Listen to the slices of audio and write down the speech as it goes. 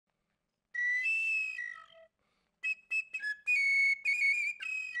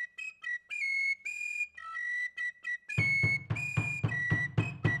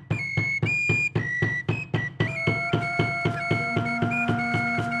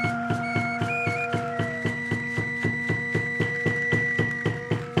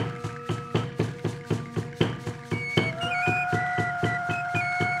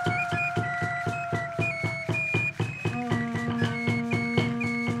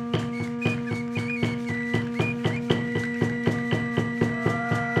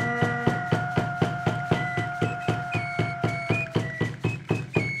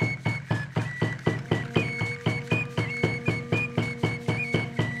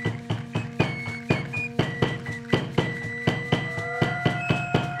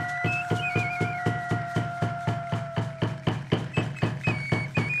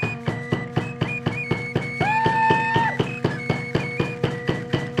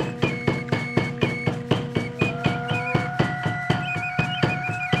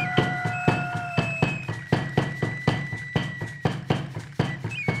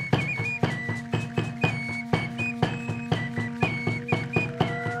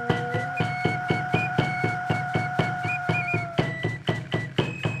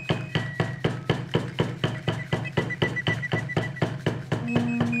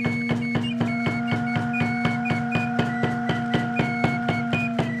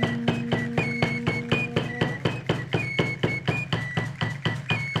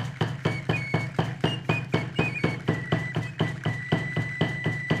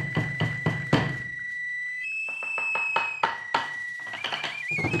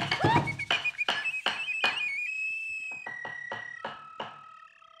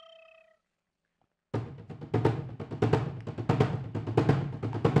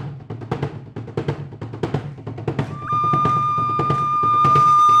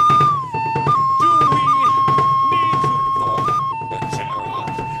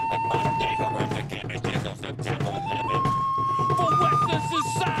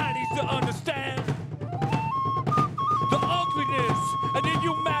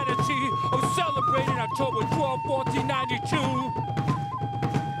October 12, 1492.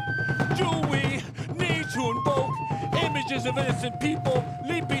 Do we need to invoke images of innocent people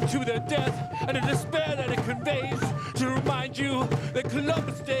leaping to their death and the despair that it conveys to remind you that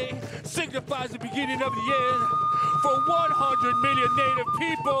Columbus Day signifies the beginning of the end for 100 million native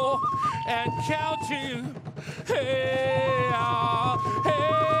people and counting? Hey, hey, hey.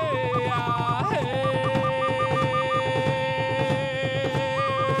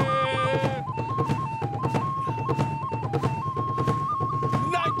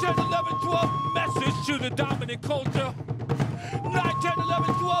 10, 11, 12 message to the dominant culture. 9, 10,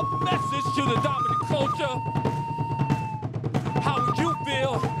 11, 12 message to the dominant culture. How would you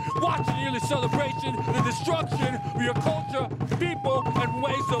feel watching the yearly celebration, the destruction of your culture, people, and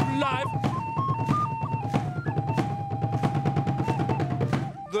ways of life?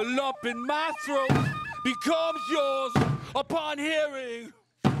 The lump in my throat becomes yours upon hearing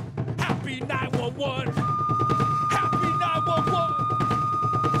Happy 911. Happy 911.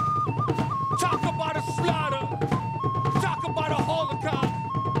 Talk about a slaughter, talk about a holocaust,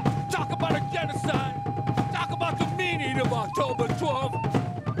 talk about a genocide, talk about the meaning of October 12th.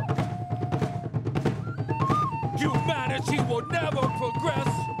 Humanity will never progress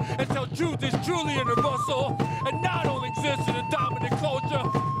until truth is truly universal and not only exists in a dominant culture.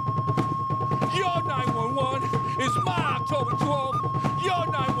 Your 911 is my October 12th. Your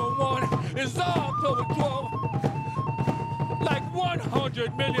 911 is our October 12th. Like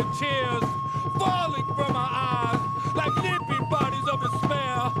 100 million tears falling from our eyes, like leaping bodies of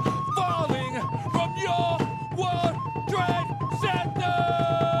despair, falling from your World Trade Center.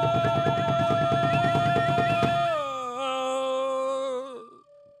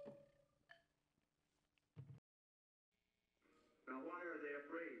 Now, why are they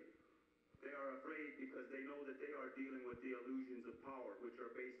afraid? They are afraid because they know that they are dealing with the illusions of power, which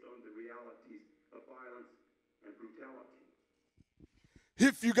are based on the realities of violence and brutality.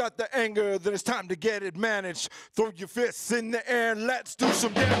 If you got the anger, then it's time to get it managed. Throw your fists in the air and let's do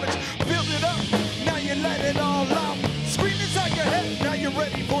some damage. Build it up, now you let it all out. Scream inside your head, now you're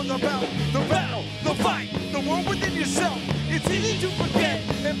ready for the bout. The battle, the fight, the war within yourself. It's easy to forget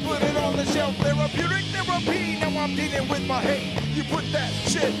and put it on the shelf. Therapeutic therapy, now I'm dealing with my hate. You put that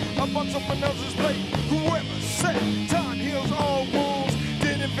shit up on someone else's plate. Whoever said time heals all wounds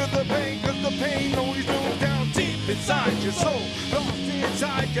didn't feel the pain, cause the pain always moves down deep inside your soul. Lost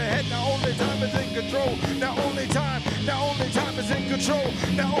inside your head, now only time is in control. Now only time is in control.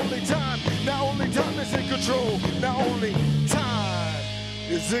 Now only time is in control. Now only time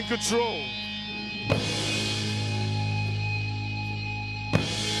is in control.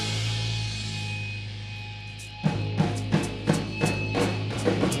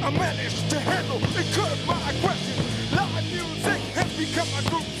 I managed to handle and curb my aggression. Live music has become my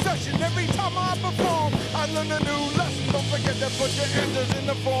group session. Every time I perform, I learn a new lesson. Don't forget to put your answers in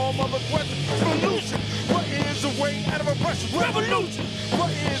the form of a question. Solution. What is a way out of oppression? Revolution.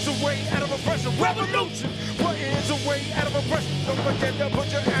 What is a way out of oppression? Revolution. What is a way out of oppression? Don't forget to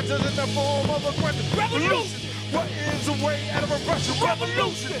put your answers in the form of a question. Revolution. What is a way out of oppression?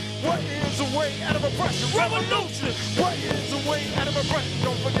 Revolution. What is a way out of oppression? Revolution. What is a way out of oppression?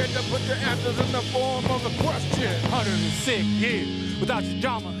 Don't forget to put your answers in the form of a question. 106 years without your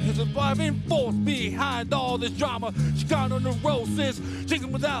drama. It's a surviving force behind all this drama. Chicago neurosis,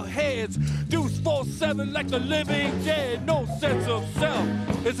 chicken without heads. Deuce 4-7 like the living dead. No sense of self.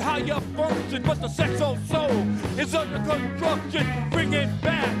 It's how you function, but the sex of soul is under construction. Bring it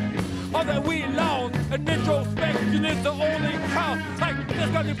back. All that we lost, and introspection is the only count. Like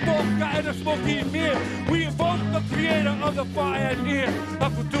just got the vodka and a smoky mirror. We invoke the creator of the fire near.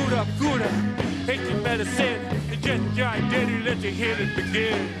 Akutura, Kuda, ancient medicine. It's just your identity, let your healing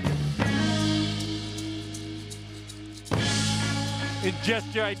begin.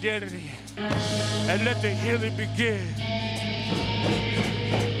 Ingest your identity and let the healing begin.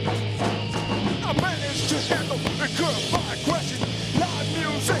 I managed to handle and curb my aggression. Live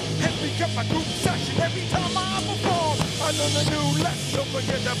music has become my group session. Every time I perform, I learn a new lesson. Don't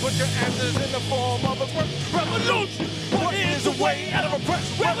forget to put your answers in the form of a question. Revolution. What is is the way out of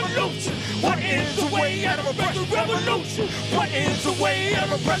oppression? Revolution. What is the way out of oppression? Revolution. What is the way out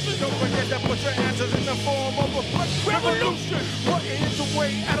of oppression? Don't forget to put your answers in the form of a revolution. What is the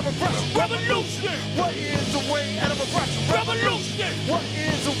way out of oppression? Revolution. What is the way out of oppression? Revolution. What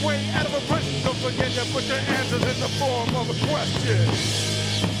is the way out of oppression? Don't forget to put your answers in the form of a question.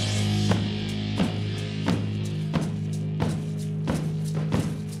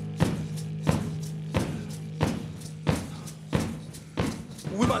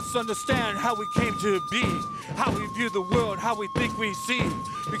 We must understand how we came to be, how we view the world, how we think we see.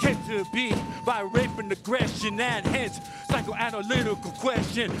 We came to be by rape and aggression and hence psychoanalytical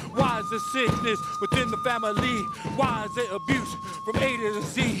question. Why is there sickness within the family? Why is there abuse from A to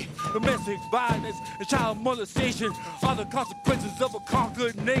Z? Domestic violence and child molestation are the consequences of a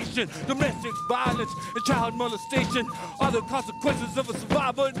conquered nation. Domestic violence and child molestation are the consequences of a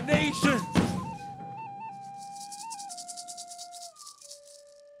survivor nation.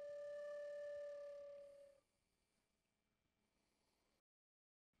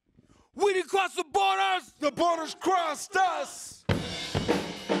 We didn't cross the borders crossed us.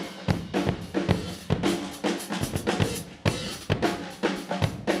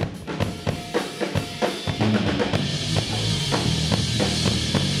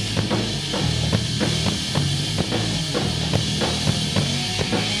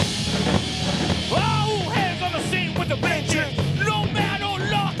 All hands on the scene with the vengeance. No man or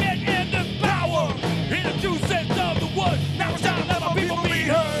law can end this power. In the true sense of the word, now it's time to let my people be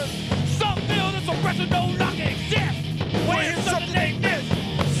heard. Oppression no longer exists. When something ain't this,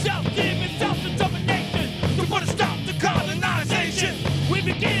 self-demon, self-determination to put a stop to colonization. We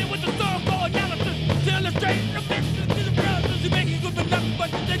begin with the historical analysis to illustrate the messages to the brothers who making good for nothing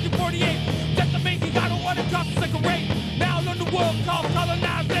but the 1948. That's the making, I don't want to cross the second rate. Now learn the world called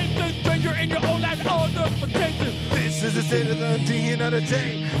colonization. Stranger in your own land, order protection. This is the state of the Indian of the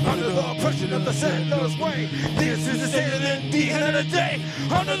day, under the oppression of the settlers' way. This is the state of the Indian of the day,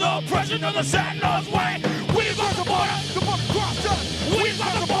 under the oppression of the settlers' way. We cross the border crossed us. We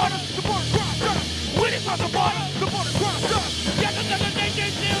cross the border crossed us. We cross the border crossed us. Yes, another nation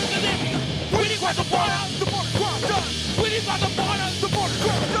lives in this. We cross the border crossed us. We cross the border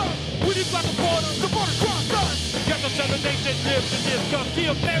crossed us. We cross the border crossed us. Yes, another nation lives in this. Cause the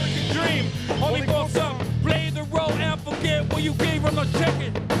American dream only for some. Play the role and forget what you gave them, no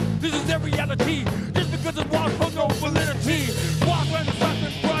checking. This is their reality, just because it was for no validity. Walk around the sun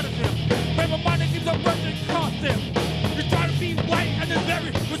and brought it them. Frame of mind that keeps on rushing cost them. You try to be white and it's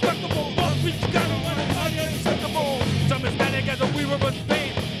very respectable, but we gotta run it unacceptable. Some Hispanic as a weaver of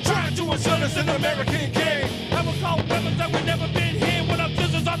Spain, trying to insert us in the American game. And we'll call weapons that we've never been here when our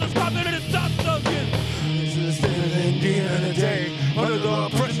scissors on the spot that it stops again. This is the state of the Indian of the day, under the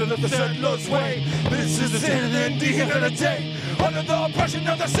oppression of the settlers' way. This is the state of the Indian of the day, under the oppression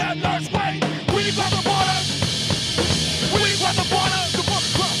of the settlers' way. We cross the border. We cross the border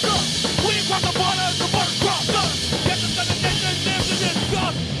crossed us. We cross the border crossed us. Yes, another nation lives in this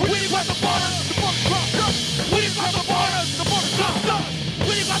God. We cross the border crossed us. We cross the border crossed us.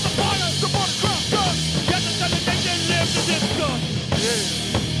 We cross the border crossed us. Yes, another nation lives in this God. Yeah.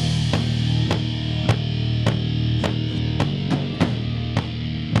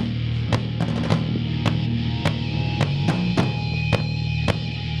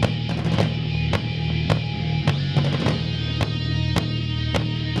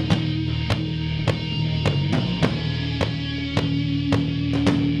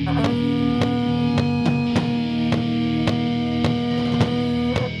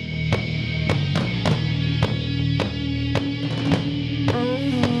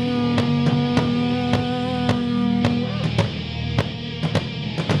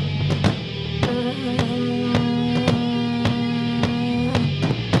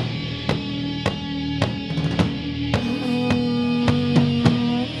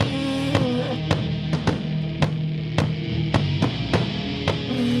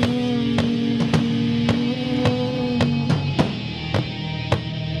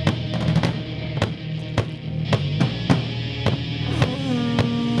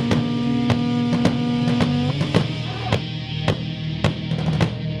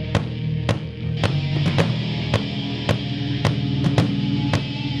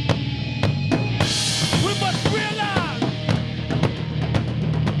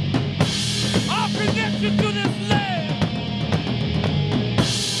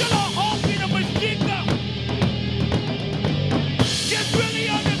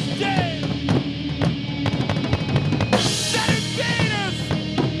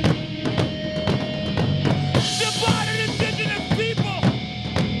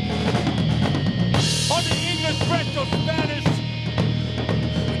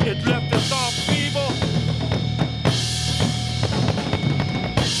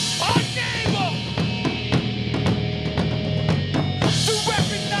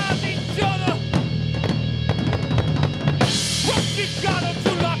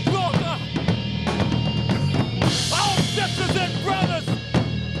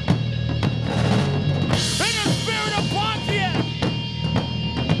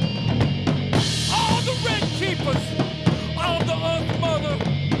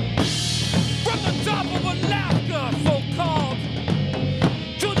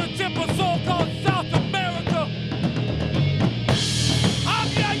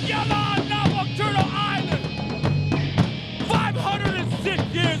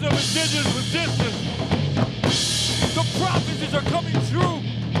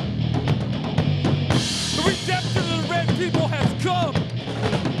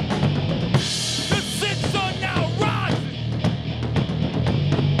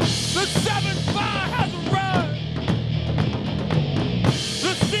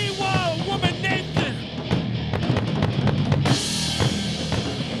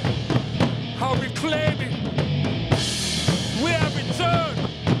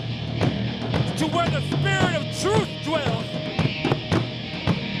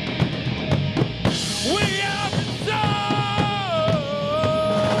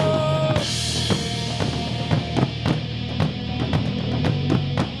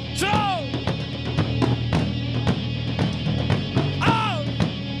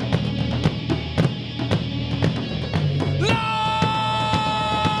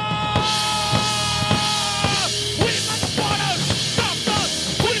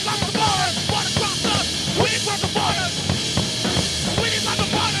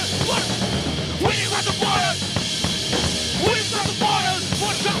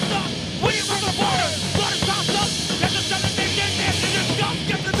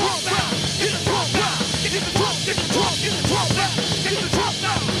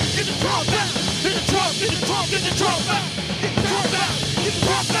 out, get the drop out, get the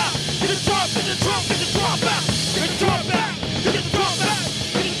drop out, get the drop, get the drop, get the drop out, get the drop out, get the drop out,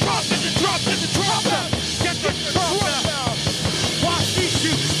 get the drop, get the drop, get the drop out, get the drop out. Watch these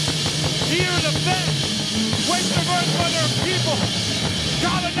shoots, hear the best, wake the earth for their people,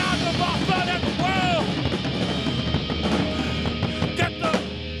 calling out the boss of that world. Get the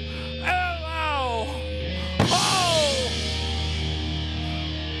hell out. Oh!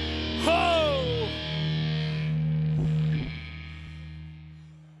 Oh!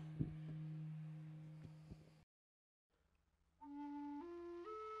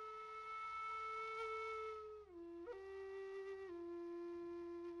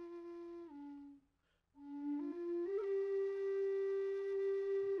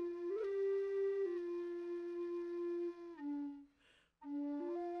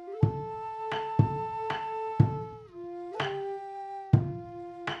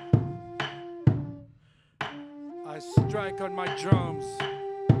 I strike on my drums.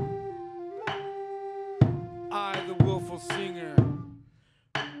 I, the willful singer,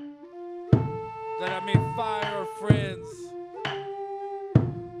 that I may fire our friends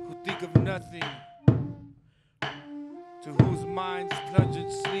who think of nothing, to whose minds plunge in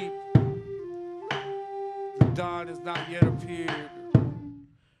sleep. The dawn has not yet appeared,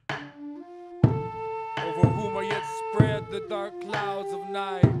 over whom are yet spread the dark clouds of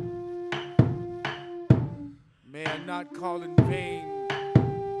night. May I not call in vain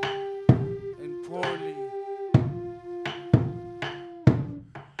and poorly.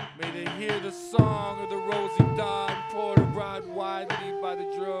 May they hear the song of the rosy dawn poured abroad widely by the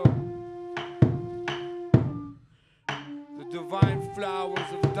drum. The divine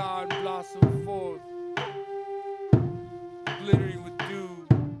flowers of dawn blossom forth, glittering with dew.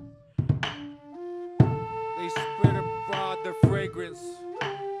 They spread abroad their fragrance.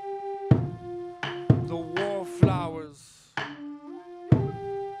 The war flowers of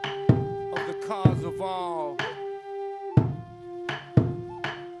the cause of all.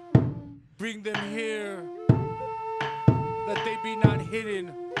 Bring them here, that they be not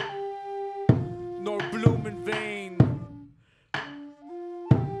hidden, nor bloom in vain,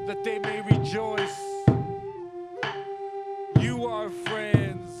 that they may rejoice. You are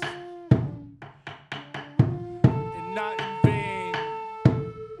friends, and not in vain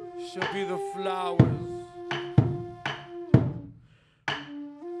shall be the flowers,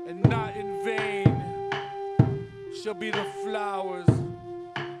 and not in vain shall be the flowers.